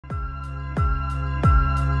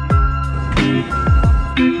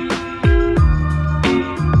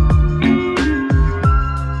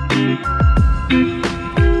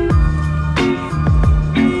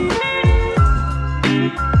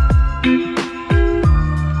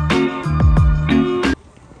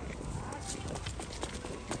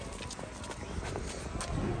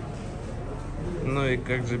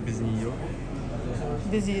как же без нее?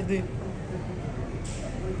 Без еды.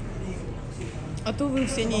 А то вы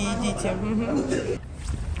все не едите.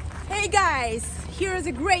 Hey guys, here is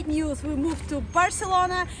a great news. We moved to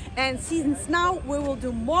Barcelona, and since now we will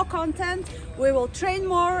do more content, we will train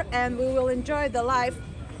more, and we will enjoy the life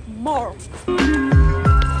more.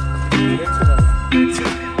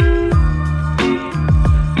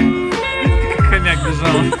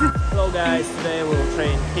 Hello guys, today we'll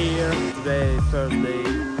train here. Today is first day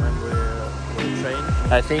when we'll train.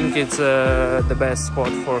 I think it's the best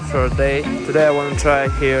spot for third day. Today I want to try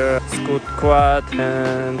here scoot quad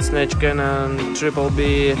and snatch cannon, triple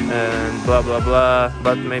B and blah blah blah,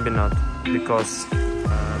 but maybe not because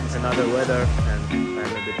it's another weather and I'm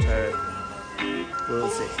a bit tired. We'll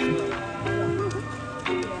see.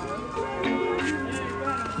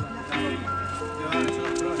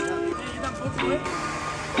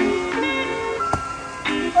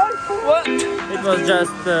 What? It was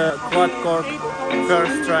just quad cork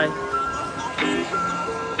first try.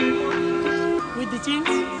 With the jeans?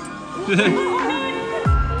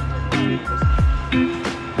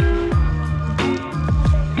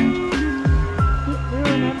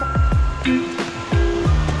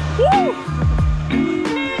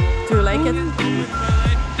 Do you like it?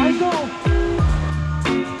 I go!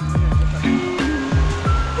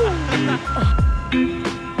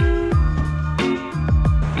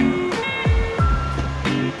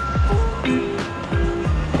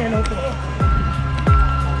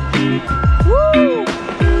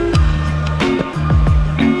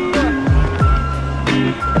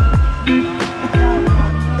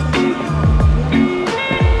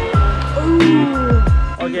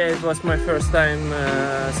 Okay, it was my first time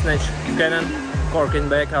snatch cannon, corking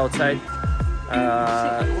back outside.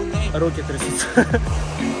 Руки трясутся.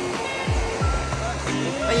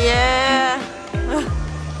 Yeah!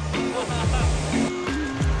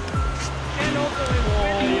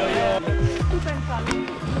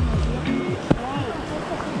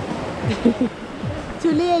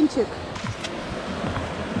 Тюленчик.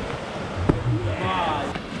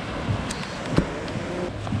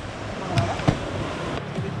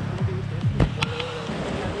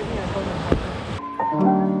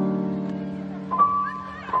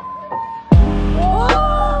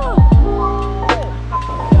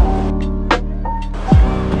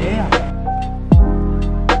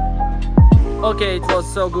 Okay, it was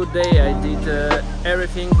so good day. I did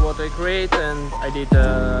everything what I create, and I did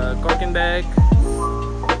corking back.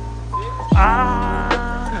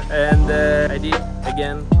 And I did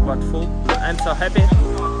again quad full. I'm so happy.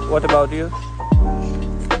 What about you?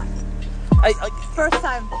 First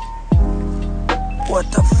time.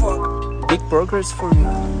 What the fuck? Big progress for you.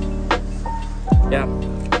 Yeah.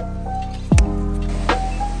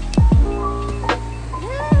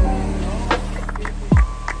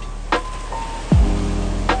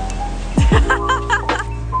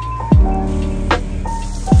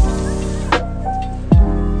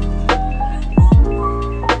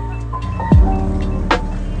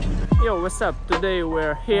 Yo, what's up? Today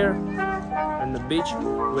we're here on the beach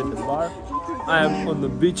with the bar. I am on the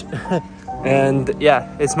beach and yeah,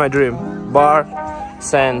 it's my dream. Bar,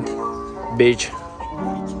 sand, beach,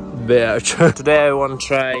 beach. Today I want to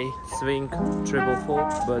try swing triple full,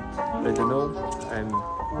 but I don't know. I'm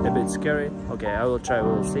a bit scary. Okay, I will try,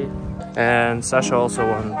 we'll see. And Sasha also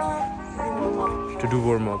wants to do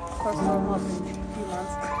warm up. First warm up in a few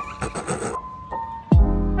months.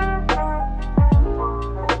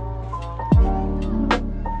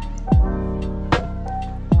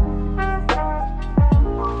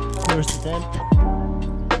 First attempt.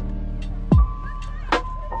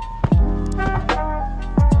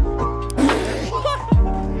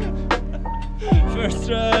 First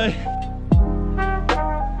try.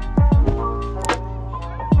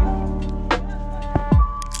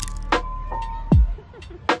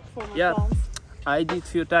 Yeah, I did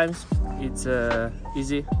few times. It's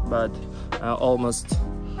easy, but almost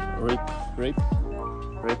rip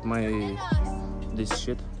my this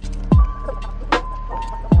shit.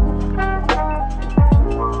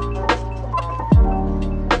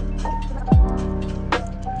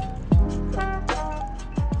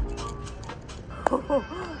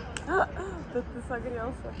 Тут ты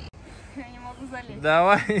согрелся. Я не могу залезть.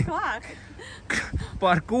 Давай. Как?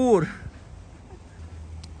 Паркур.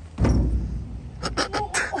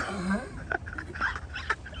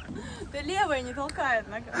 Ты левая не толкает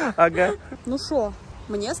нога. Ага. Ну шо,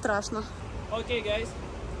 мне страшно. Okay, guys.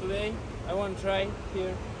 Today I want to try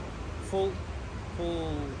here full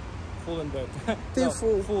and bird. Ты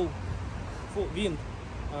full wind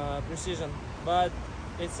precision, but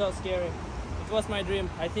it's so scary was my dream.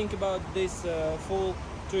 I think about this full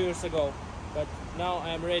 2 years ago, but now I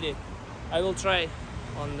am ready. I will try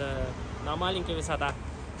on на маленькая высота.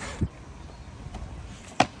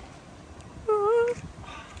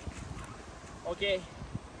 Okay,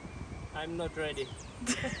 I'm not ready.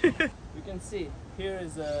 You can see here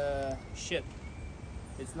is a shit.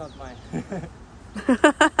 It's not mine.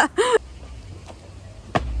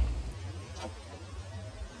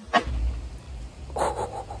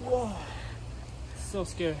 Whoa, so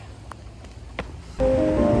scary.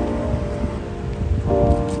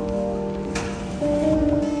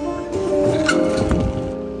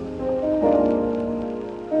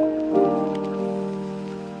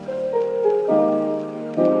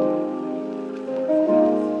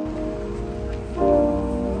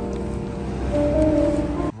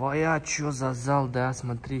 А чё за зал, да,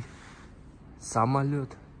 смотри.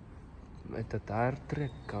 Самолет. Это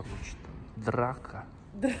аэртрек, короче, там. Драка.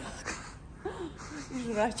 Драка.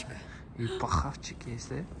 И жрачка. И похавчик есть,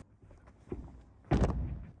 да?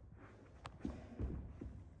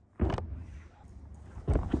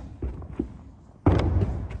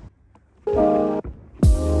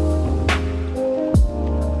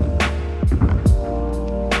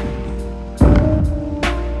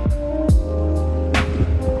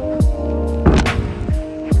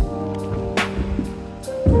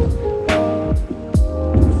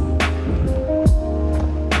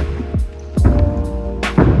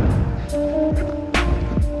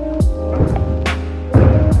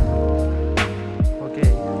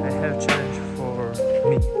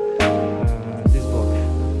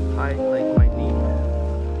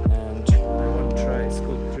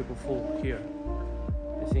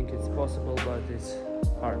 Possible, but it's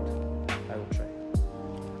hard. I will try.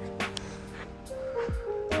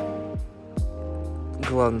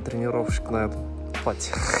 Главный тренировщик на этом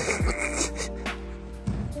платье.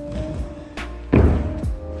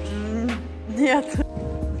 Нет.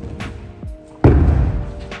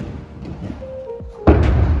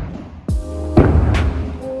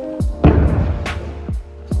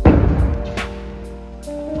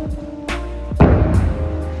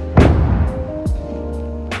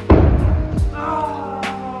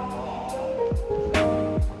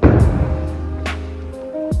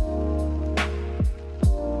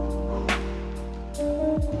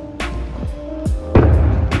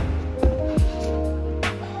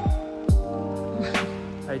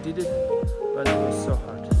 I did it, but it was so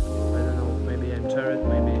hard. I don't know, maybe I'm tired,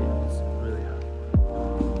 maybe it's really hard.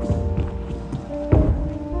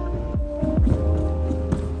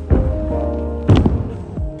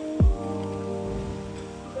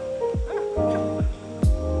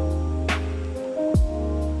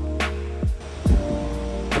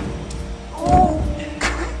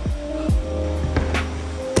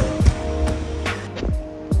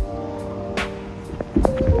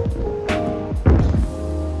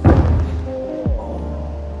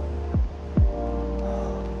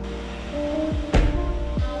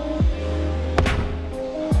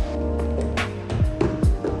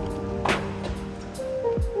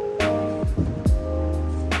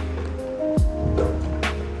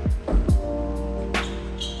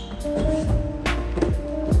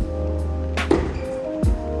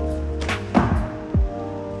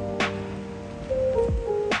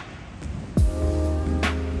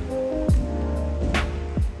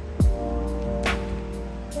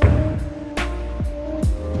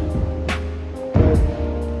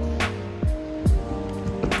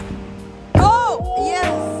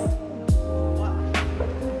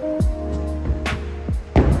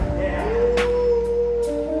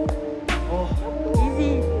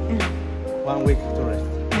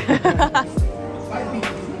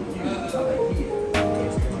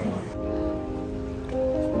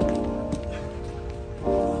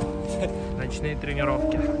 Ночные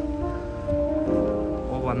тренировки.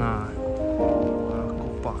 Оба-на.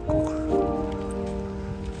 Паркур.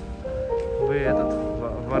 Вы этот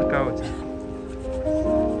в воркауте.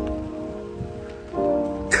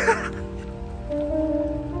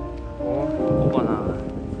 Оба-на.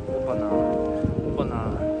 Оба-на. Оба-на.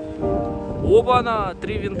 Оба-на.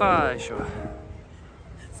 3 винта еще.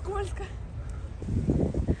 Сколько?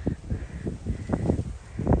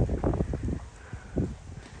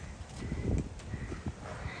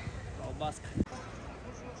 Колбаска.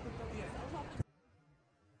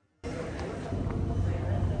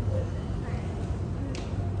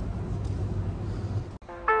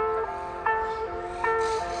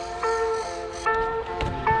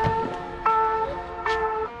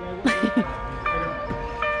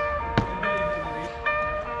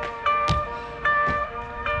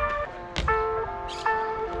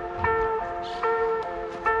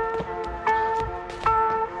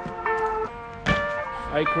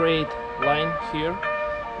 I create line here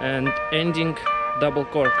and ending double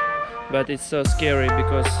cork, but it's so scary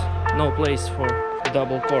because no place for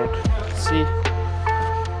double cork. See,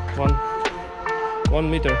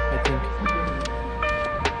 1 meter, I think.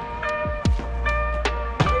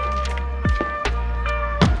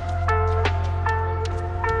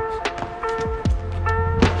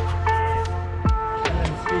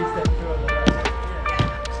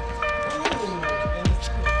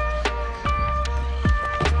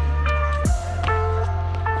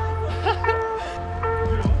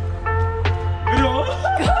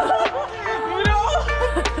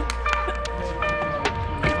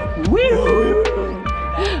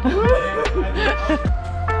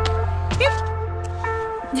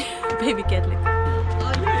 Baby cat lip.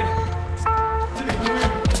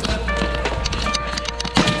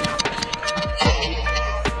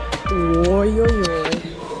 Ой-ой-ой.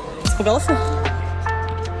 Испугался?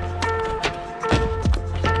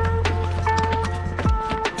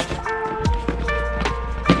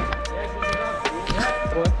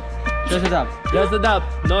 Just it up. Just the dub,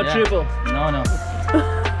 no Yeah. triple. No.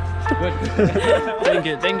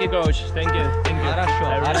 Good. Thank you, coach. Thank you. Хорошо.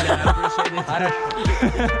 I really appreciate it. Хорошо.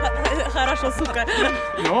 Хорошо, сука.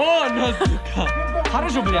 No, сука.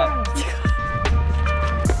 Хорошо, блядь.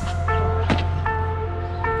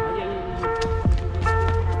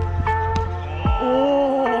 О,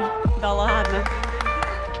 да ладно.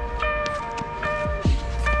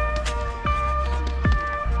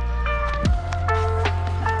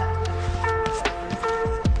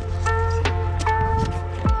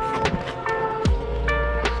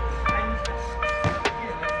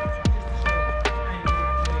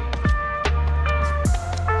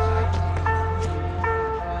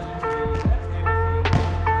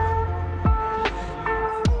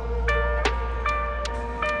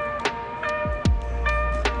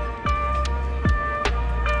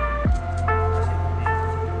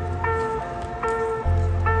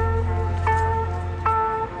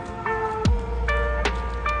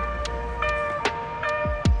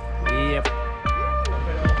 Yep.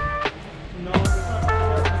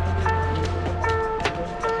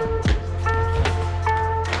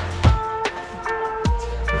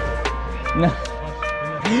 No.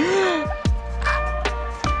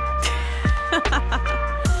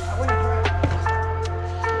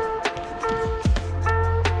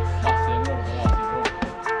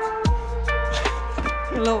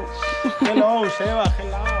 Hello. Hello, Sheva.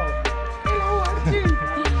 Hello. Hello, Archie.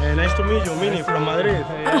 Nice to meet you, Mini from Madrid.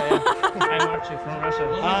 I'm Archie from Russia.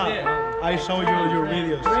 I saw your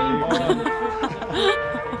videos.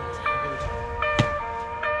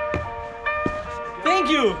 Thank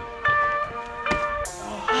you.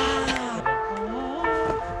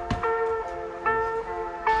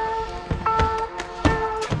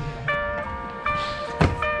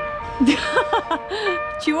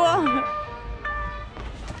 Чего?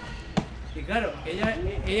 Y claro, ella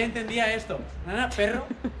entendía esto. Nada, perro,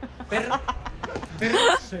 perro, perro,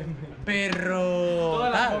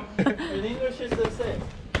 perro. Tal. In English is the same.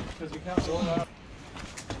 Because you can't go out.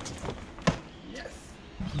 Yes.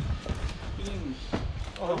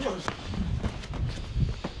 Oh, Dios.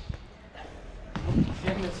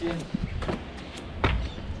 100 de 100.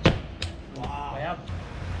 Wow. Vaya.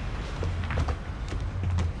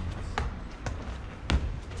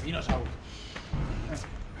 Dinosaurio.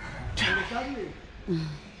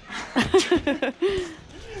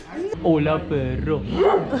 Hola, perro.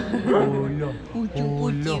 Hola.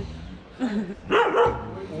 Путю-путю.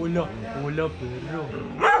 Hola, perro.